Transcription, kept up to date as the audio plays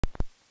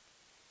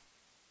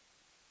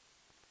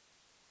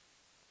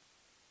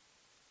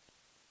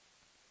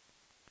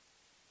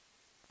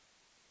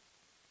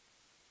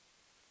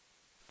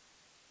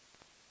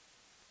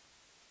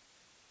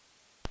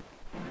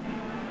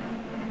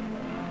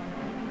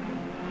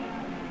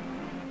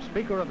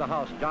Speaker of the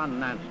House,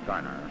 John Nance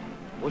Garner,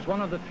 was one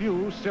of the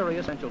few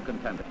serious presidential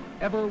contenders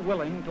ever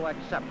willing to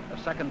accept a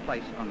second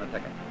place on the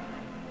ticket.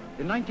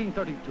 In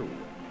 1932,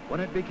 when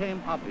it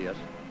became obvious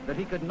that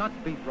he could not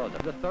beat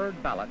Roosevelt, the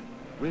third ballot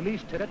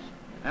released tickets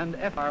and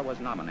FR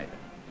was nominated.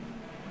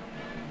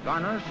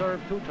 Garner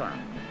served 2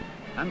 terms,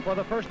 and for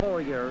the first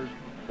 4 years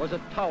was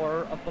a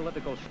tower of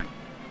political strength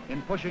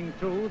in pushing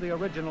through the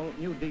original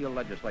New Deal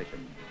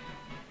legislation.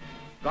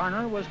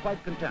 Garner was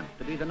quite content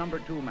to be the number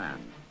 2 man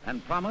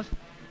and promised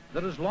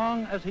that as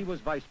long as he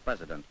was vice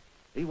president,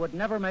 he would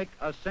never make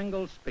a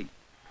single speech.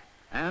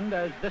 And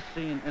as this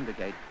scene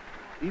indicates,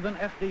 even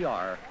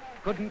FDR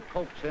couldn't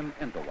coax him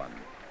into one.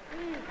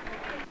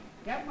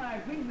 Captain, I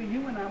agreed with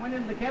you when I went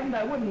into the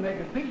cabinet I wouldn't make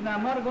a speech, and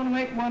I'm not going to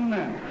make one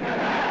now.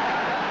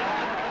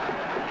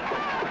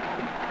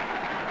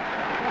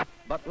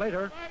 But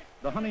later,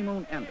 the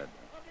honeymoon ended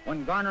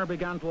when Garner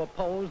began to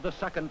oppose the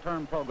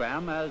second-term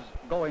program as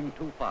going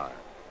too far.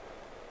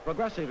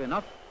 Progressive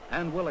enough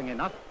and willing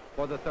enough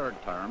for the 3rd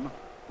term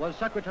was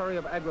Secretary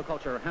of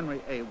Agriculture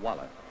Henry A.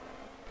 Wallace.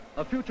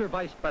 A future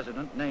vice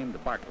president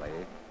named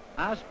Barclay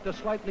asked a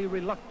slightly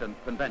reluctant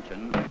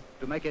convention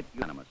to make it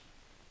unanimous.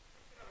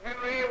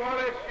 Henry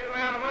Wallace,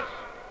 unanimous.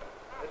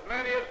 As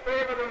many as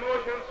favor the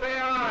motion, say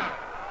aye.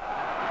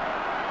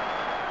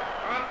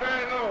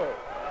 Contrary, no.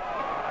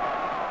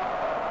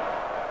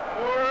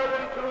 More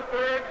than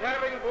 2/3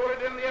 having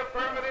voted in the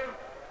affirmative,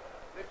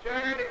 the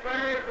chair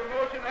declares the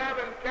motion have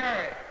been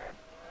carried.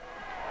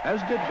 As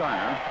did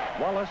Garner,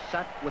 Wallace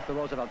sat with the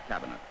Roosevelt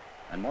cabinet.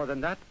 And more than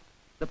that,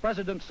 the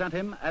president sent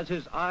him as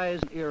his eyes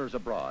and ears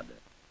abroad,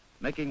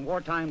 making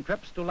wartime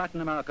trips to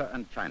Latin America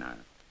and China.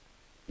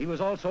 He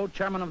was also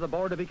chairman of the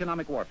Board of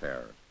Economic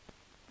Warfare.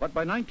 But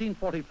by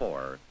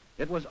 1944,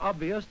 it was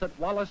obvious that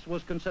Wallace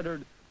was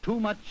considered too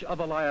much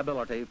of a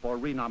liability for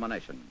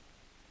renomination.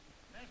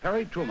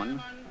 Harry Truman,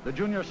 the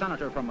junior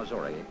senator from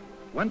Missouri,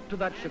 went to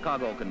that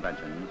Chicago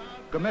convention,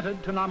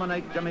 committed to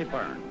nominate Jimmy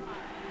Burns,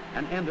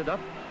 and ended up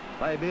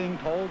by being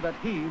told that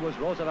he was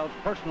Roosevelt's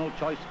personal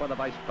choice for the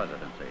vice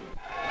presidency.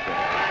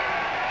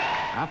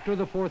 After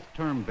the 4th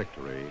term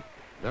victory,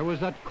 there was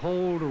that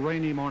cold,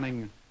 rainy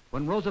morning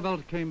when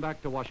Roosevelt came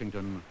back to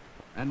Washington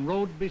and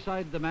rode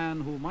beside the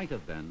man who might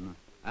have been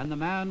and the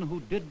man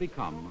who did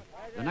become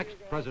the next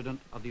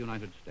president of the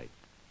United States.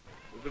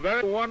 It's a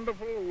very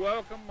wonderful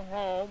welcome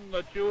home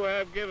that you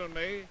have given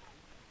me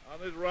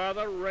on this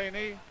rather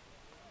rainy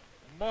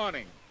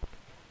morning.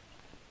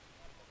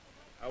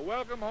 A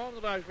welcome home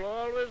that I shall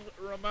always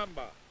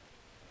remember.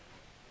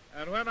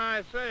 And when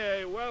I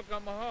say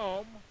welcome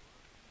home,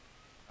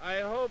 I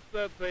hope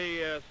that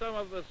some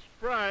of the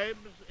scribes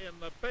in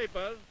the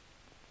papers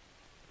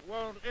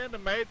won't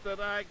intimate that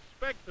I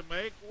expect to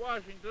make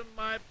Washington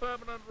my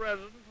permanent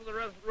residence for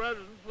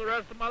the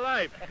rest of my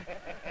life.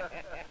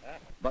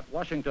 But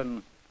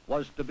Washington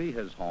was to be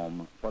his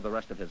home for the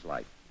rest of his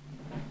life.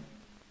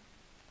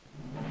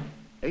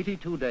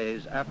 82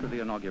 days after the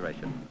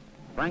inauguration,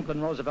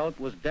 Franklin Roosevelt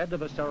was dead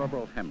of a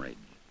cerebral hemorrhage,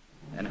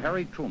 and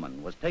Harry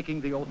Truman was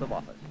taking the oath of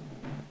office,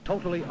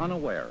 totally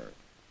unaware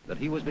that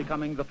he was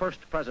becoming the first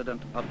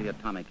president of the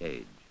atomic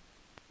age.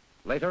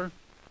 Later,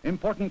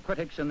 important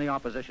critics in the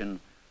opposition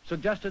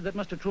suggested that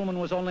Mr. Truman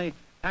was only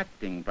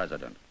acting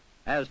president,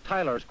 as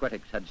Tyler's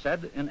critics had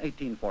said in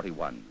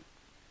 1841.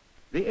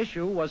 The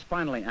issue was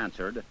finally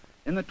answered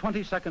in the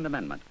 22nd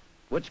Amendment,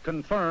 which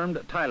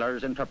confirmed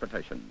Tyler's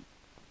interpretation.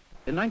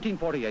 In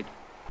 1948,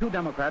 2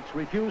 Democrats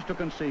refused to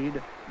concede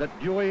that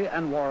Dewey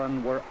and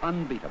Warren were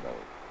unbeatable.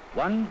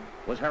 One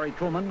was Harry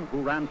Truman,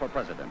 who ran for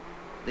president.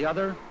 The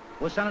other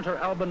was Senator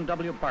Alban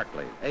W.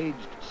 Barclay,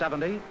 aged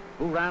 70,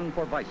 who ran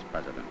for vice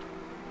president.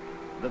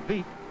 The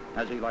Veep,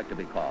 as he liked to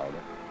be called,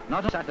 not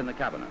only sat in the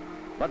cabinet,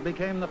 but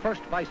became the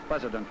first vice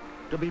president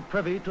to be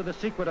privy to the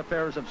secret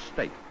affairs of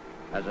state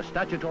as a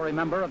statutory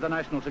member of the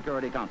National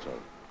Security Council,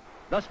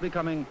 thus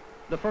becoming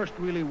the first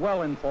really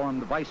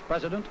well-informed vice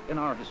president in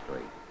our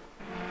history.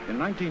 In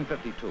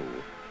 1952,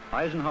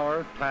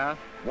 Eisenhower, Taft,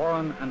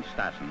 Warren, and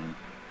Stassen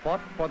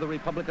fought for the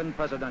Republican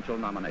presidential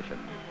nomination.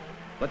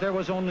 But there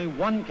was only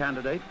one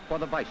candidate for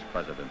the vice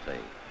presidency,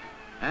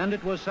 and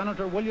it was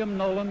Senator William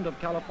Noland of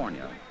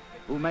California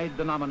who made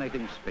the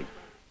nominating speech.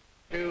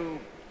 To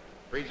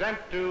present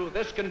to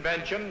this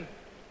convention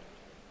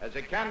as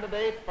a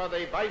candidate for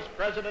the vice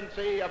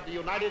presidency of the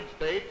United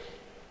States,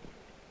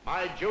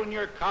 my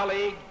junior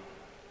colleague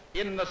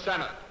in the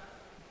Senate,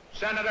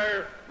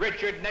 Senator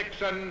Richard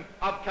Nixon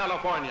of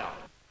California.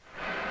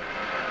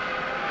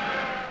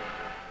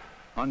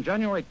 On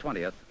January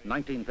 20th,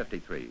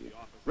 1953,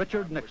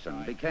 Richard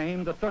Nixon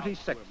became the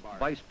 36th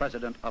Vice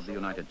President of the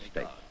United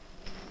States.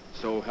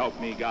 So help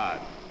me God.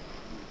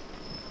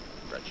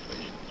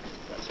 Congratulations,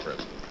 Vice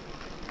President.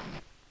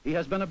 He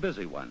has been a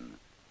busy one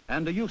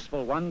and a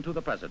useful one to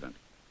the President,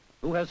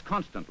 who has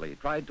constantly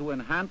tried to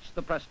enhance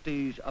the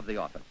prestige of the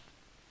office.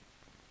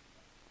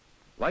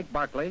 Like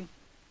Barclay,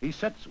 he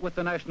sits with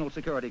the National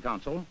Security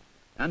Council,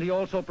 and he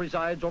also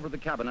presides over the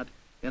cabinet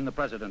in the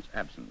President's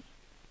absence.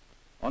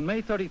 On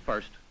May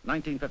 31st,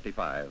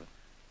 1955,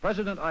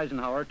 President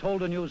Eisenhower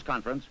told a news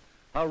conference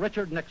how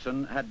Richard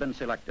Nixon had been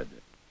selected.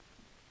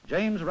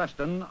 James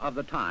Reston of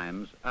the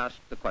Times asked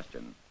the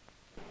question.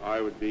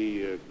 I would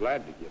be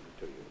glad to give it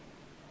to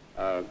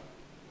you.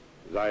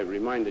 As I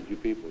reminded you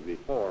people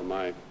before,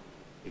 my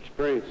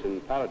experience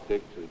in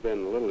politics has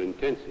been a little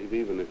intensive,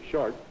 even if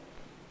short,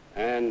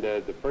 and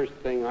the first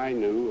thing I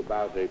knew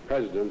about a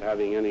president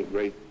having any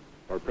great,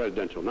 or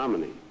presidential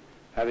nominee,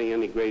 having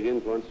any great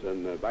influence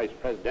in the vice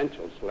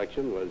presidential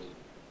selection was,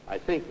 I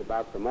think,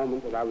 about the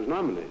moment that I was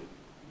nominated.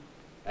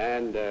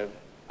 And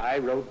I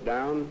wrote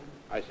down,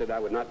 I said I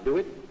would not do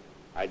it.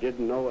 I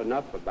didn't know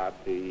enough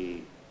about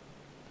the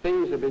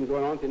things that have been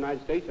going on in the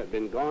United States. I'd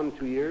been gone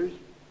 2 years.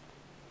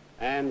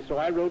 And so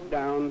I wrote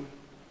down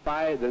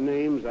the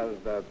names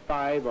of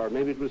 5, or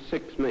maybe it was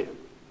 6 men,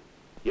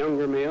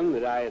 younger men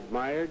that I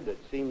admired, that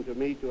seemed to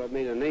me to have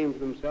made a name for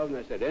themselves.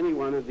 And I said, any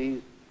one of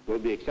these will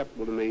be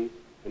acceptable to me,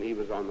 and he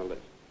was on the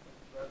list.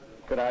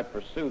 Could I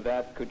pursue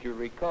that? Could you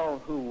recall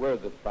who were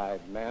the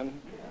 5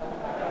 men?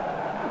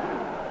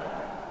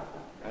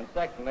 And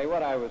secondly,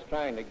 what I was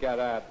trying to get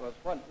at was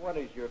what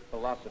is your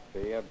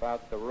philosophy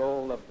about the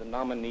role of the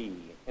nominee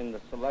in the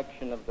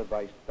selection of the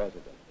vice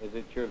president? Is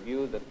it your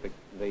view that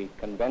the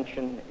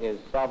convention is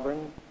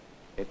sovereign?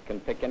 It can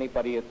pick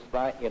anybody it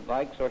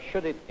likes, or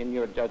should it, in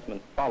your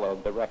judgment, follow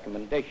the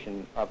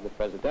recommendation of the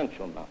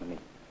presidential nominee?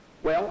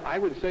 Well, I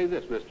would say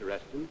this, Mr.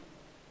 Reston.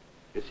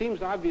 It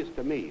seems obvious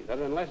to me that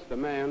unless the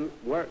man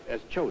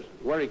as chosen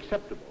were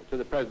acceptable to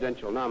the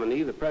presidential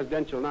nominee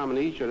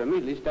should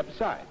immediately step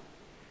aside.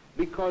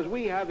 Because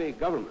we have a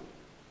government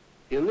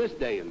in this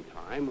day and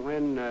time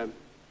when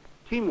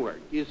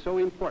teamwork is so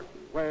important,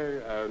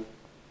 where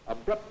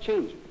abrupt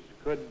changes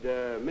could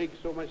make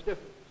so much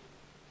difference,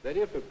 that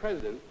if a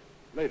president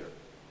later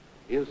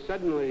is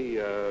suddenly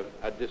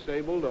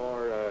disabled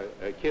or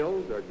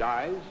killed or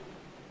dies,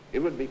 it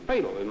would be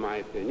fatal, in my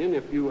opinion,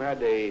 if you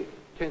had a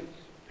tense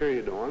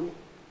period on,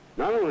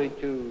 not only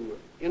to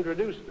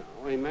introduce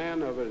now a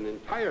man of an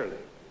entirely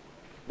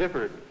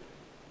different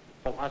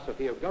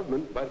philosophy of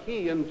government, but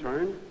he, in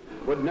turn,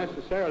 would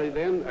necessarily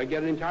then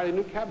get an entirely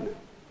new cabinet.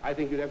 I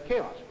think you'd have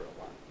chaos for a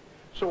while.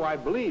 So I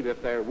believe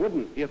if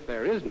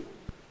there isn't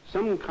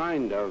some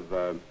kind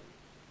of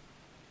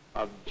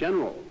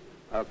general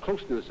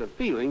closeness of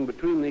feeling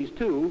between these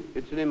two,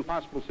 it's an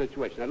impossible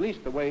situation, at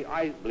least the way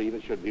I believe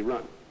it should be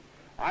run.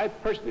 I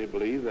personally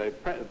believe the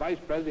Vice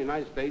President of the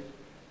United States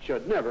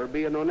should never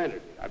be a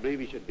non-entity. I believe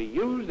he should be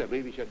used. I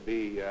believe he should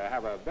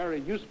have a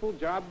very useful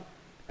job,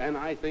 and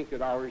I think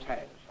that ours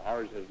has.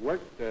 Ours has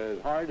worked as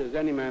hard as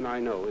any man I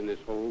know in this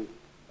whole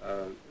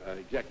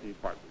executive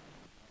department.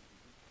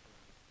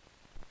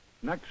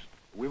 Next,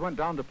 we went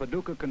down to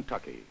Paducah,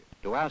 Kentucky,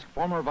 to ask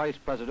former Vice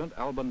President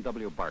Alben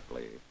W.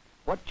 Barkley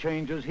what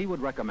changes he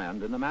would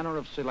recommend in the manner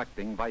of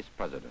selecting vice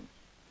presidents.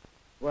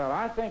 Well,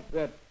 I think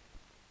that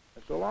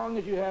so long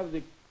as you have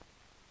the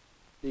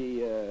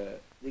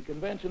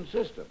convention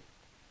system,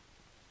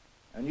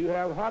 and you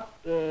have hot,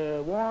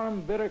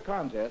 warm, bitter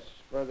contests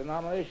for the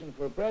nomination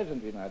for President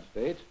of the United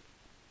States,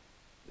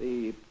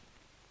 the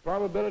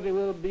probability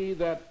will be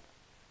that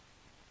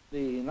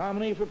the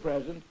nominee for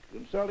President,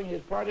 consulting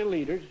his party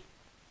leaders,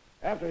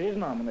 after his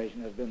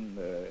nomination has been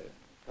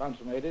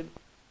consummated,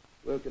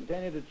 will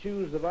continue to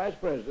choose the Vice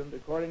President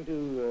according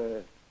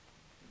to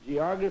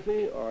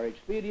geography or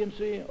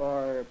expediency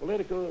or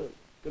political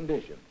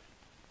conditions.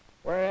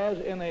 Whereas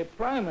in a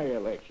primary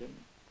election,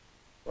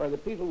 where the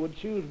people would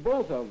choose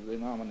both of the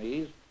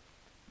nominees,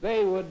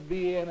 they would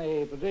be in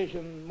a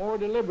position more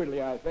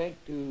deliberately, I think,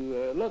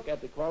 to look at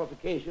the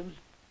qualifications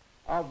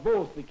of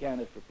both the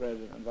candidates for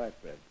President and Vice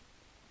President.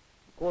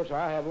 Of course,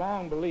 I have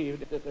long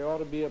believed that there ought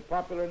to be a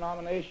popular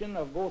nomination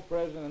of both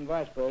President and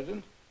Vice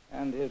President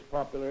and his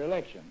popular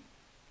election,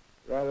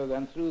 rather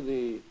than through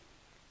the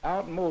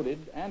outmoded,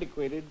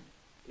 antiquated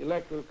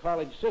electoral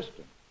college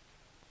system.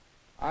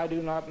 I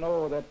do not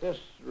know that this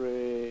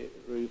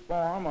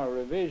reform or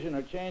revision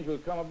or change will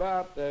come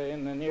about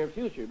in the near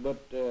future,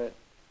 but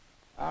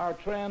our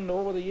trend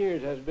over the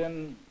years has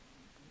been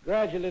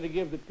gradually to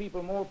give the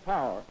people more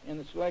power in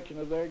the selection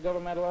of their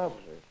governmental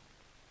officers.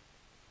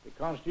 The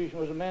Constitution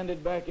was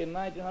amended back in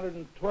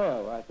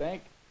 1912, I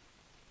think,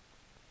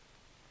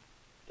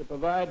 to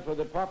provide for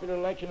the popular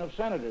election of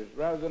senators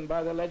rather than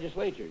by the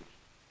legislatures.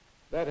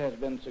 That has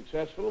been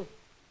successful,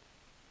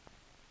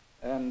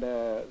 and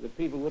the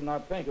people would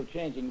not think of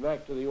changing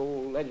back to the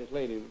old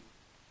legislative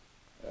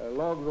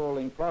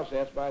log-rolling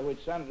process by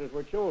which senators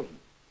were chosen.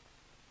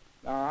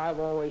 Now, I've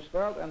always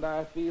felt, and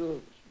I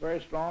feel very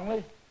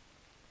strongly,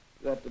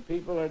 that the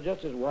people are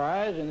just as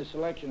wise in the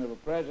selection of a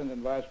president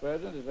and vice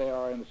president as they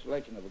are in the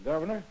selection of a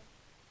governor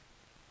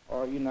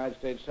or a United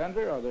States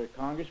senator or their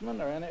congressman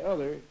or any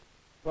other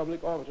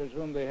public officers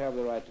whom they have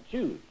the right to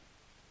choose.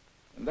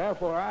 And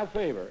therefore I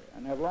favor,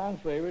 and have long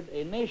favored,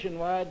 a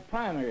nationwide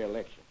primary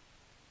election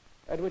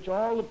at which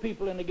all the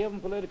people in a given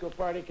political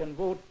party can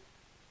vote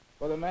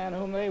for the man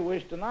whom they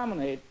wish to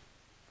nominate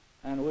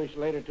and wish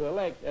later to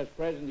elect as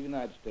President of the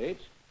United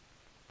States,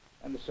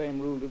 and the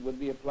same rule would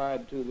be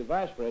applied to the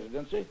vice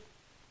presidency.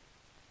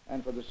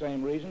 And for the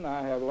same reason,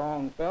 I have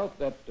long felt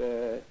that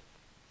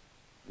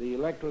The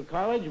Electoral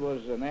College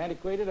was an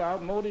antiquated,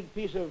 outmoded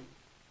piece of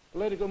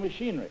political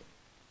machinery.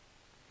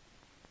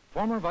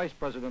 Former Vice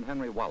President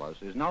Henry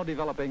Wallace is now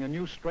developing a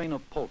new strain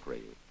of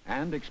poultry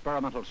and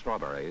experimental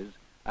strawberries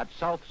at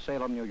South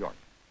Salem, New York.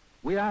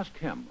 We asked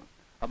him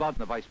about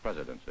the vice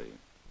presidency.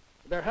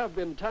 There have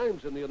been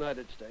times in the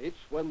United States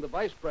when the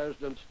vice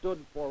president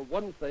stood for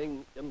one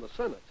thing in the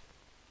Senate,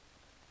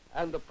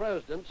 and the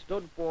president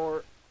stood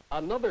for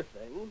another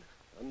thing,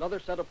 another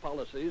set of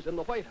policies in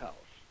the White House.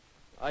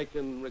 I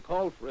can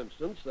recall, for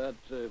instance, that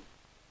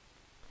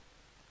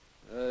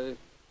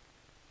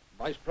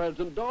Vice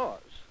President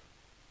Dawes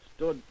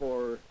stood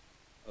for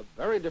a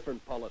very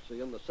different policy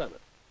in the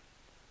Senate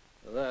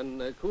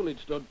than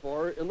Coolidge stood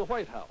for in the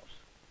White House.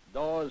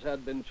 Dawes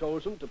had been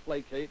chosen to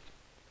placate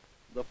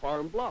the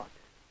farm bloc,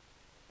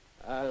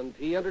 and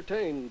he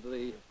entertained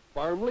the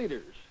farm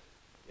leaders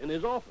in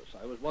his office.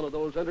 I was one of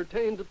those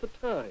entertained at the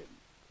time.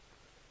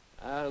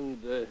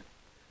 And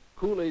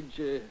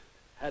Coolidge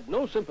had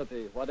no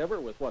sympathy whatever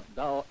with what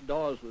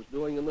Dawes was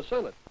doing in the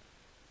Senate.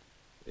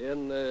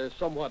 In a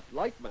somewhat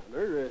like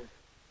manner,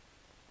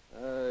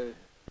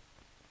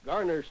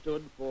 Garner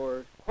stood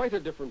for quite a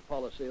different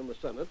policy in the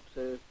Senate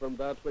from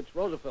that which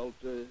Roosevelt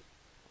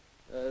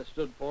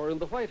stood for in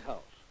the White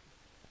House.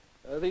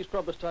 These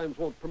troublous times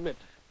won't permit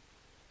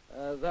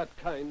that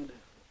kind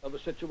of a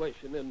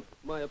situation, in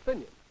my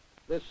opinion.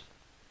 This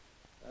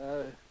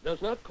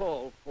does not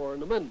call for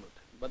an amendment,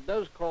 but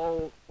does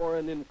call for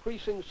an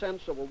increasing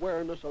sense of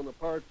awareness on the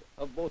part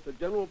of both the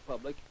general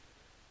public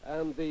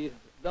and the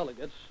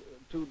delegates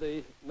to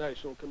the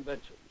national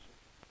conventions.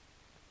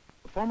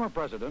 Former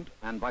President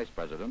and Vice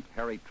President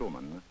Harry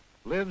Truman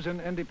lives in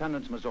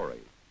Independence, Missouri,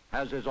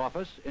 has his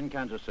office in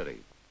Kansas City.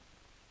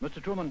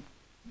 Mr. Truman,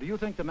 do you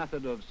think the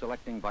method of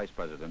selecting vice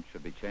president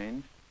should be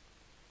changed?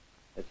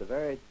 It's a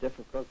very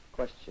difficult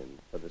question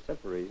for the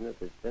simple reason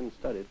that it's been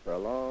studied for a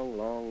long,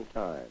 long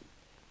time.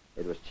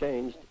 It was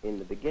changed in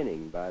the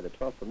beginning by the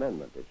 12th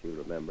Amendment, if you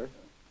remember,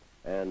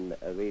 and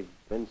we've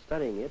been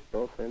studying it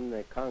both in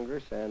the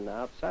Congress and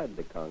outside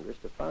the Congress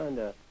to find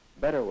a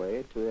better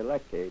way to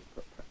elect a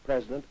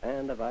president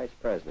and a vice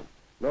president.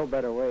 No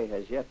better way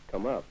has yet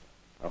come up.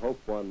 I hope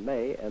one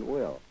may and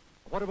will.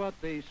 What about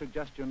the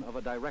suggestion of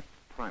a direct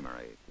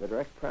primary? The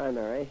direct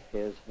primary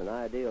is an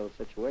ideal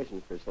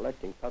situation for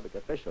selecting public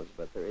officials,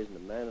 but there isn't a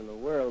man in the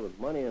world with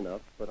money enough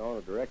to put on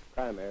a direct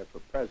primary for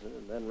president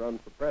and then run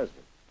for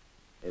president.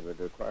 It would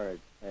require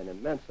an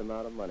immense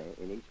amount of money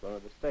in each one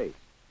of the states,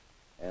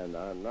 and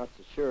I'm not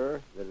so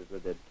sure that it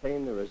would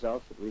obtain the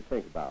results that we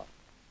think about.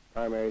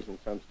 Primaries in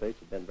some states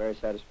have been very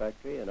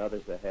satisfactory, and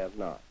others they have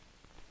not.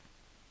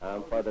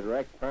 I'm for the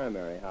direct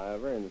primary,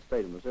 however, in the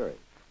state of Missouri.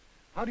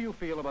 How do you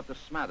feel about the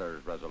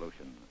Smathers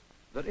resolution,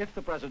 that if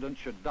the president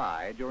should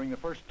die during the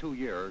first 2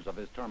 years of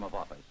his term of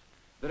office,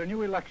 that a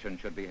new election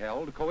should be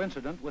held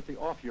coincident with the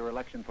off-year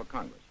election for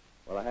Congress?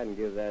 Well, I hadn't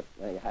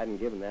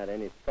given that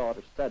any thought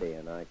or study,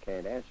 and I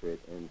can't answer it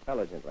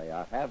intelligently.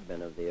 I have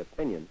been of the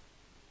opinion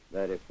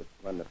that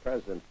when the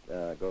president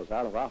goes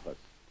out of office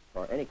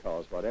for any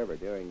cause whatever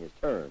during his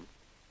term,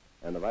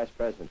 and the vice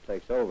president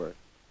takes over,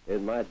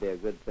 it might be a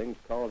good thing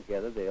to call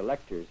together the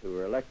electors who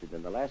were elected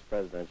in the last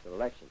presidential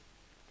election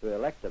to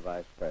elect the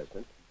vice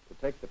president to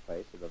take the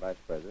place of the vice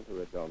president who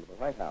had gone to the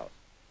White House.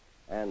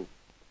 And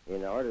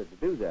in order to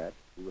do that,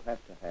 you have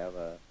to have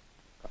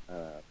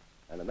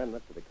an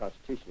amendment to the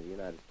Constitution of the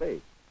United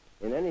States.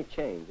 In any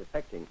change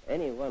affecting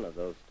any one of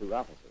those two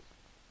offices,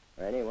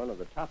 or any one of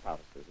the top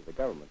offices of the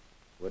government,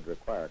 would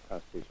require a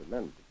constitutional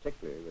amendment,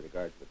 particularly with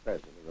regard to the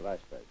president and the vice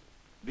president.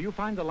 Do you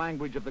find the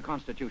language of the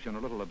Constitution a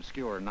little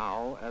obscure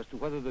now as to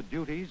whether the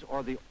duties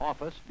or the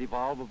office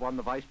devolve upon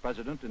the vice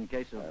president in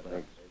case of...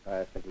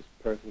 I think it's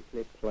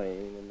perfectly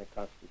plain in the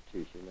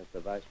Constitution that the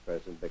vice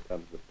president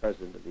becomes the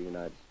president of the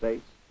United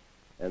States,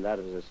 and that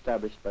was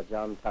established by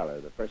John Tyler,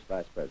 the first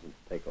vice president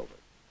to take over.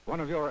 One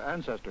of your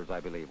ancestors, I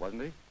believe,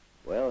 wasn't he?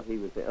 Well, he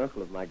was the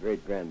uncle of my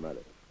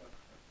great-grandmother.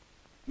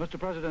 Mr.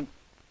 President,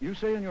 you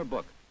say in your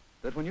book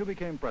that when you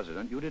became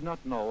president, you did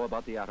not know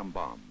about the atom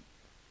bomb.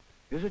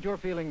 Is it your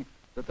feeling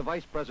that the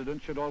vice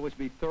president should always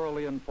be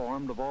thoroughly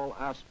informed of all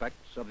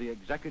aspects of the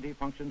executive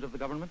functions of the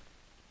government?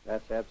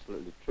 That's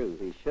absolutely true.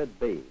 He should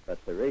be.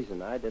 But the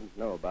reason I didn't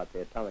know about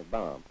the atomic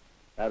bomb,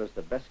 that was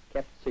the best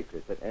kept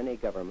secret that any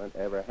government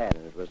ever had,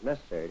 and it was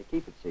necessary to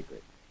keep it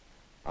secret.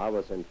 I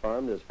was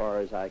informed as far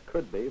as I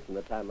could be from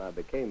the time I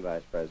became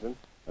vice president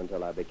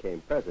until I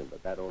became president,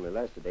 but that only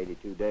lasted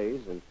 82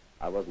 days, and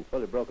I wasn't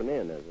fully broken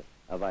in as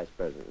a vice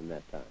president in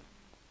that time.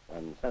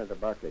 When Senator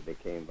Barkley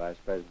became vice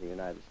president of the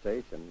United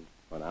States, and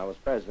when I was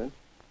president,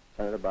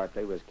 Senator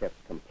Barkley was kept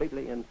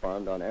completely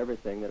informed on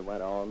everything that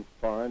went on,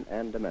 foreign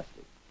and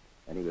domestic.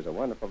 And he was a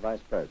wonderful vice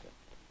president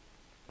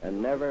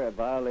and never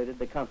violated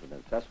the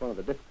confidence. That's one of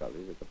the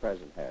difficulties that the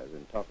president has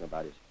in talking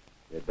about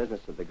the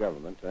business of the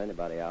government to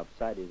anybody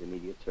outside his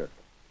immediate circle.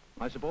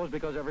 I suppose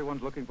because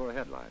everyone's looking for a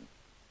headline.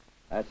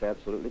 That's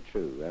absolutely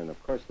true. And,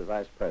 of course, the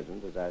vice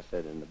president, as I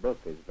said in the book,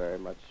 is very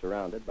much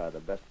surrounded by the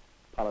best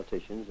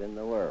politicians in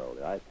the world.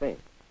 I think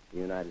the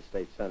United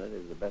States Senate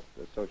is the best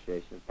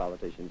association of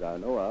politicians I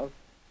know of,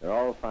 They're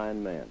all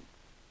fine men.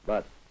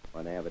 But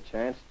when they have a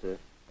chance to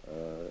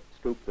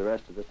scoop the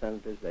rest of the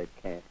senators, they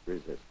can't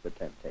resist the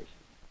temptation.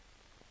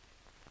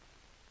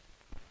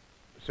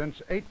 Since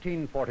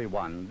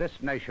 1841, this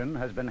nation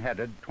has been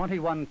headed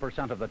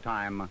 21% of the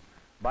time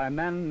by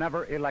men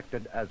never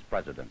elected as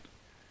president.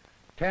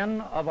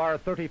 10 of our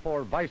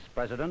 34 vice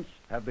presidents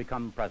have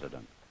become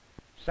president,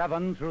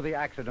 7 through the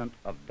accident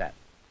of death.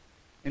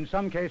 In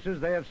some cases,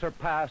 they have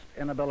surpassed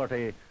in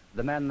ability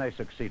the men they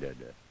succeeded.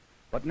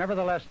 But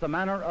nevertheless, the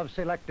manner of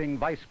selecting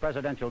vice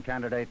presidential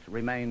candidates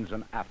remains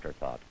an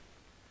afterthought.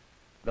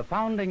 The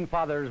founding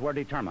fathers were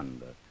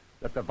determined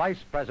that the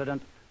vice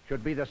president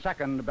should be the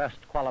second best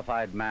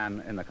qualified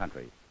man in the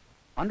country.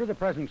 Under the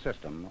present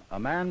system, a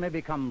man may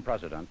become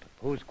president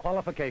whose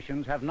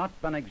qualifications have not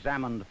been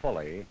examined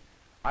fully,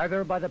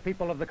 either by the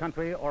people of the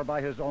country or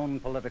by his own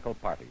political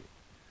party.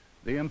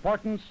 The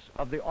importance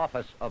of the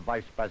office of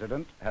vice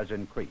president has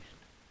increased.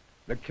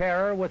 The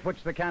care with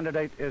which the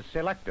candidate is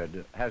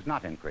selected has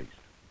not increased.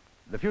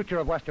 The future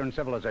of Western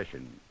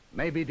civilization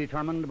may be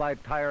determined by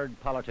tired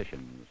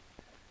politicians,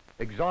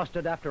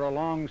 exhausted after a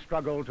long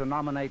struggle to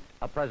nominate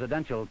a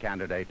presidential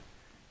candidate,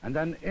 and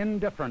then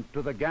indifferent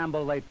to the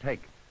gamble they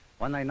take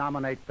when they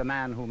nominate the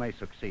man who may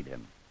succeed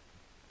him.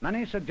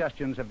 Many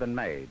suggestions have been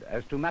made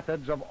as to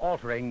methods of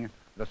altering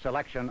the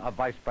selection of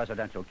vice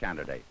presidential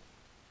candidates.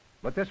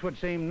 But this would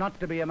seem not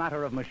to be a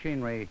matter of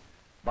machinery,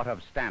 but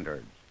of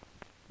standards.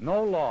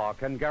 No law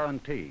can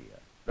guarantee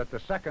that the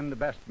second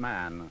best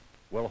man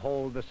will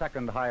hold the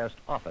second highest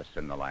office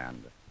in the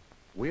land.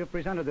 We have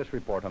presented this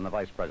report on the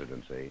vice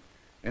presidency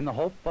in the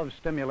hope of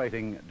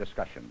stimulating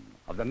discussion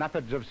of the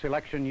methods of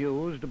selection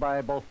used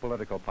by both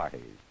political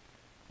parties,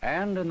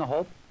 and in the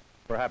hope,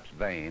 perhaps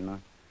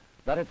vain,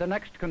 that at the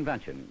next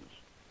conventions,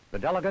 the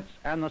delegates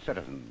and the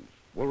citizens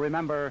will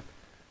remember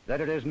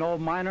that it is no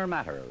minor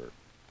matter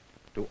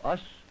to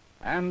us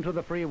and to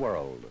the free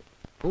world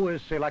who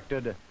is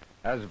selected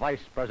as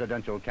vice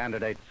presidential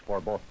candidates for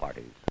both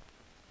parties.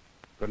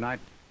 Good night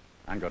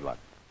and good luck.